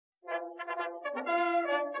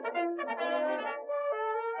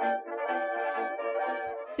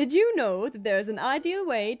Did you know that there is an ideal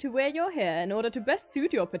way to wear your hair in order to best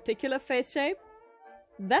suit your particular face shape?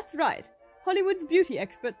 That's right. Hollywood's beauty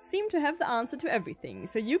experts seem to have the answer to everything,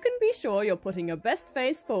 so you can be sure you're putting your best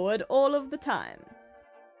face forward all of the time.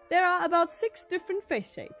 There are about 6 different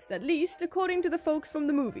face shapes, at least according to the folks from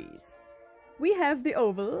the movies. We have the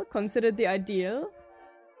oval, considered the ideal,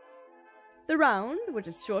 the round, which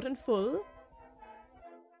is short and full,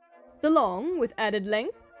 the long, with added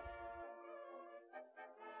length,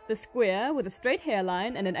 the square, with a straight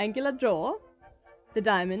hairline and an angular jaw, the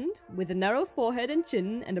diamond, with a narrow forehead and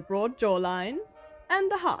chin and a broad jawline,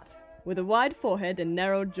 and the heart, with a wide forehead and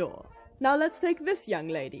narrow jaw. Now let's take this young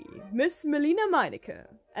lady, Miss Melina Meinecke.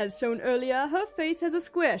 As shown earlier, her face has a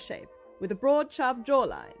square shape, with a broad, sharp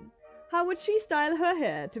jawline. How would she style her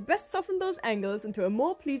hair to best soften those angles into a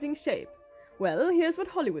more pleasing shape? Well, here's what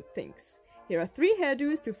Hollywood thinks. Here are 3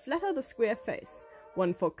 hairdos to flatter the square face.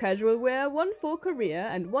 One for casual wear, one for career,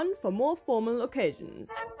 and one for more formal occasions.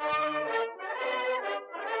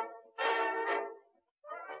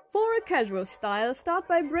 For a casual style, start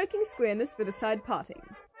by breaking squareness with a side parting.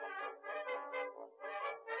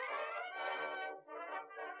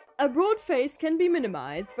 A broad face can be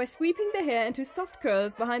minimized by sweeping the hair into soft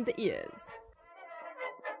curls behind the ears.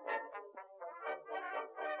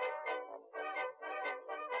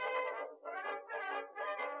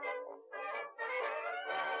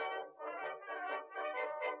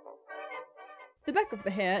 The back of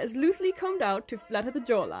the hair is loosely combed out to flatter the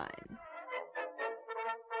jawline.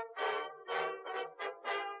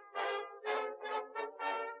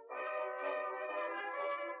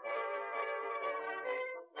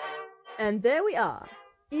 And there we are,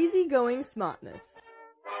 easygoing smartness.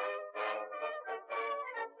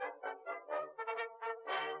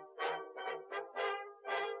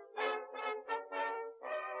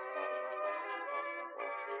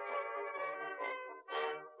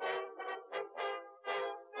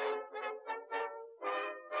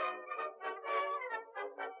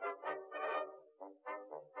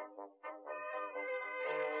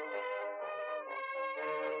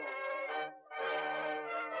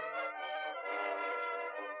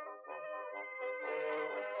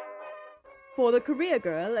 For the career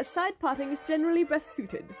girl, a side parting is generally best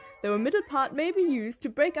suited, though a middle part may be used to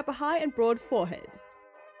break up a high and broad forehead.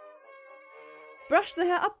 Brush the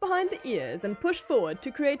hair up behind the ears and push forward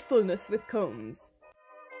to create fullness with combs.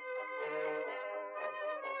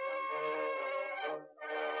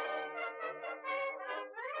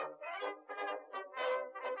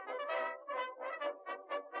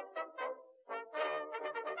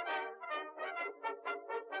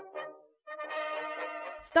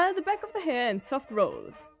 Style the back of the hair in soft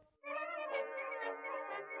rolls.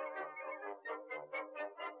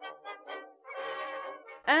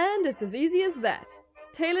 And it's as easy as that.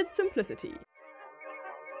 Tailored simplicity.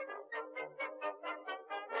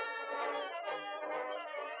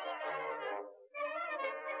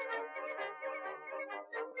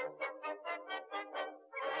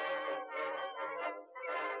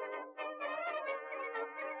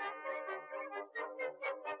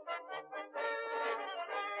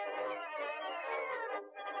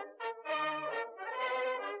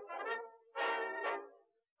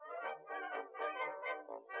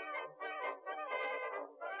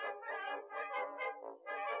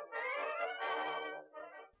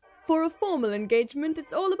 For a formal engagement,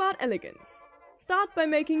 it's all about elegance. Start by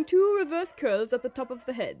making 2 reverse curls at the top of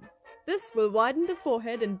the head. This will widen the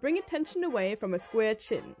forehead and bring attention away from a square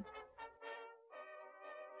chin.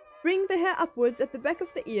 Bring the hair upwards at the back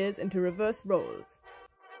of the ears into reverse rolls.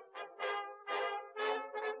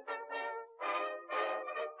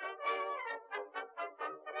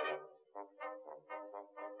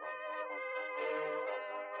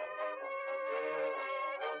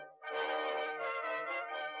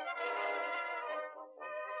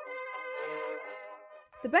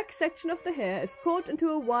 The back section of the hair is caught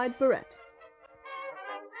into a wide barrette.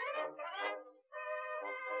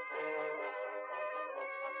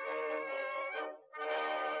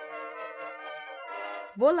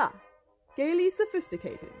 Voila! Gaily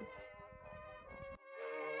sophisticated.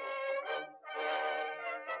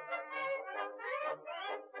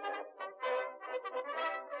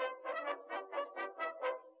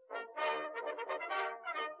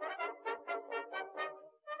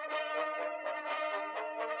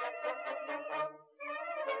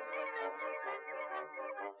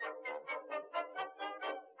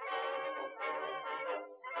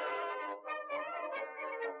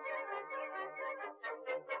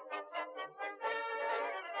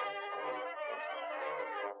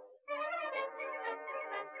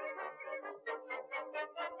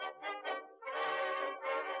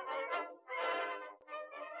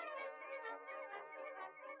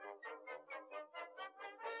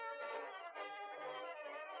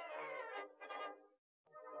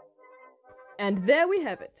 And there we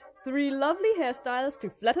have it. 3 lovely hairstyles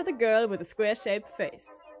to flatter the girl with a square-shaped face.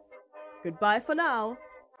 Goodbye for now.